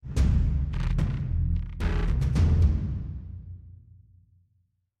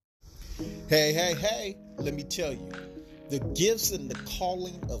Hey, let me tell you, the gifts and the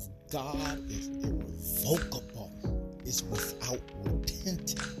calling of God is irrevocable. It's without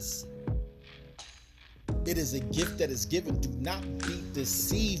repentance. It is a gift that is given. Do not be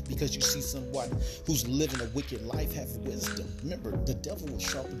deceived because you see someone who's living a wicked life. Have wisdom. Remember, the devil is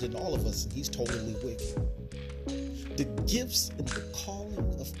sharper than all of us, and he's totally wicked. The gifts and the calling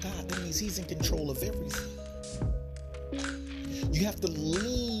of God, that means he's in control of everything. You have to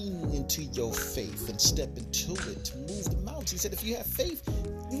lean into your faith and step into it to move the mountains. He said, if you have faith,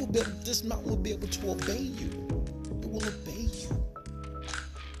 this mountain will be able to obey you. It will obey you.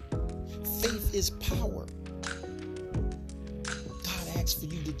 Faith is power. God asks for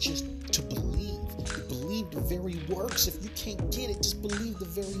you to believe the very works. If you can't get it, just believe the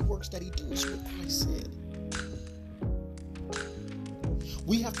very works that he does, what Christ said.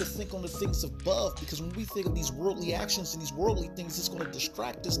 We have to think on the things above, because when we think of these worldly actions and these worldly things, it's going to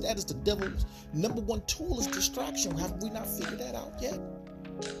distract us. That is the devil's number one tool, is distraction. Have we not figured that out yet?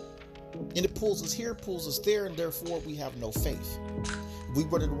 And it pulls us here, pulls us there, and therefore we have no faith. We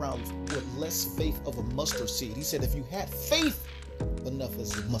run it around with less faith of a mustard seed. He said, if you had faith enough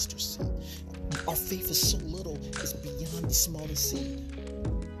as a mustard seed. Our faith is so little, it's beyond the smallest seed.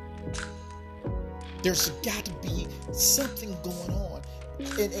 There's got to be something going on.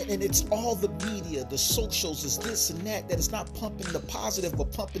 And it's all the media, the socials, is this and that is not pumping the positive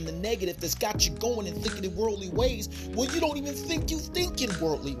but pumping the negative, that's got you going and thinking in worldly ways. Well, you don't even think you think in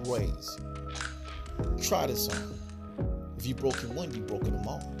worldly ways. Try this on. If you've broken one, you've broken them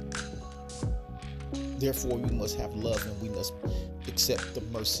all. Therefore, we must have love, and we must accept the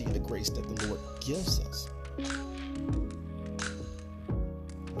mercy and the grace that the Lord gives us.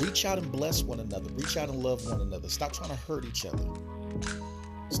 Reach out and bless one another. Reach out and love one another. Stop trying to hurt each other.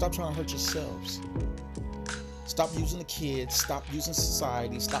 Stop trying to hurt yourselves. Stop using the kids. Stop using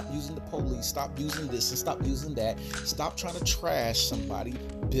society. Stop using the police. Stop using this and stop using that. Stop trying to trash somebody.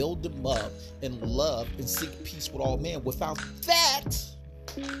 Build them up and love and seek peace with all men. Without that,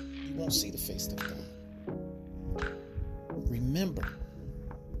 you won't see the face of God. Remember,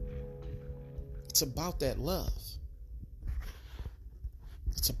 it's about that love.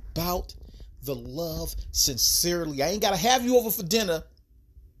 It's about the love sincerely. I ain't got to have you over for dinner,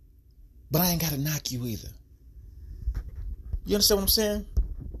 but I ain't got to knock you either. You understand what I'm saying?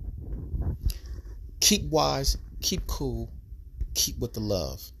 Keep wise, keep cool, keep with the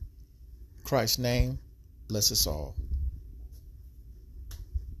love. In Christ's name, bless us all.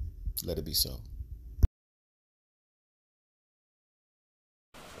 Let it be so.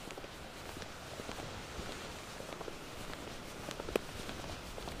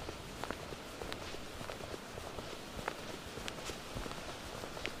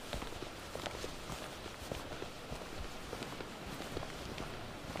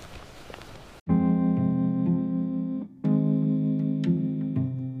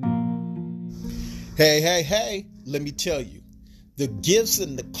 Hey, let me tell you, the gifts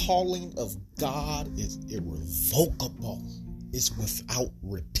and the calling of God is irrevocable. It's without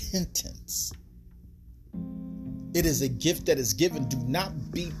repentance. It is a gift that is given. Do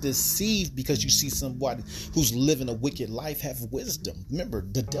not be deceived because you see somebody who's living a wicked life. Have wisdom. Remember,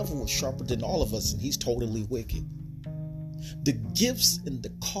 the devil is sharper than all of us, and he's totally wicked. The gifts and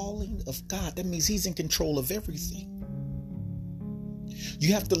the calling of God, that means he's in control of everything.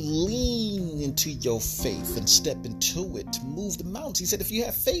 You have to lean into your faith and step into it to move the mountains. He said, if you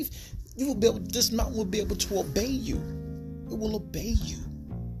have faith, this mountain will be able to obey you. It will obey you.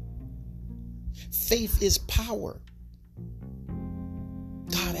 Faith is power.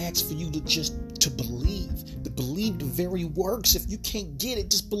 God asks for you to believe the very works. If you can't get it,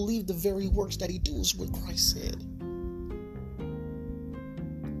 just believe the very works that he does, what Christ said.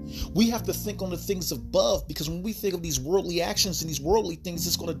 We have to think on the things above, because when we think of these worldly actions and these worldly things,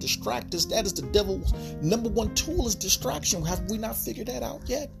 it's going to distract us. That is the devil's number one tool, is distraction. Have we not figured that out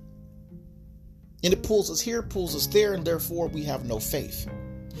yet? And it pulls us here, pulls us there, and therefore we have no faith.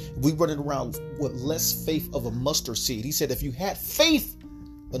 We run it around with less faith of a mustard seed. He said, if you had faith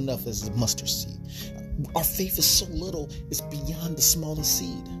enough as a mustard seed. Our faith is so little, it's beyond the smallest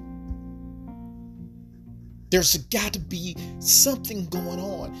seed. There's got to be something going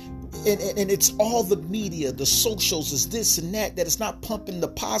on. And it's all the media, the socials, is this and that is not pumping the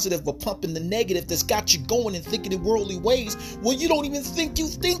positive but pumping the negative, that's got you going and thinking in worldly ways. Well, you don't even think you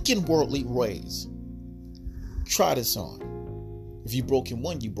think in worldly ways. Try this on. If you've broken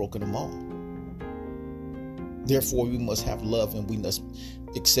one, you've broken them all. Therefore, we must have love, and we must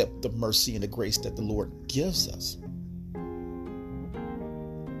accept the mercy and the grace that the Lord gives us.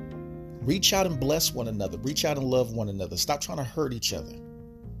 Reach out and bless one another. Reach out and love one another. Stop trying to hurt each other.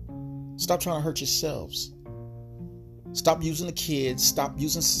 Stop trying to hurt yourselves. Stop using the kids. Stop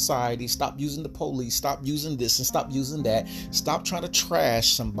using society. Stop using the police. Stop using this and stop using that. Stop trying to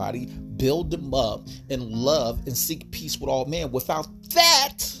trash somebody. Build them up and love and seek peace with all men. Without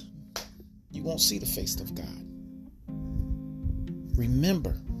that, you won't see the face of God.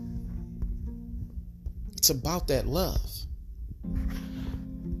 Remember, it's about that love.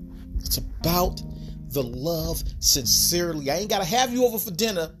 It's about the love sincerely. I ain't got to have you over for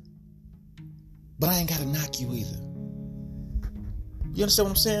dinner, but I ain't got to knock you either. You understand what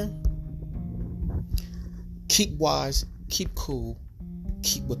I'm saying? Keep wise, keep cool,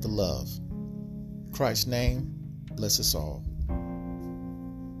 keep with the love. In Christ's name, bless us all.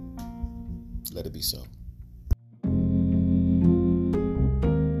 Let it be so.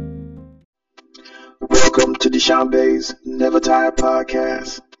 Welcome to Deshaun Bay's Never Tired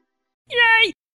Podcast.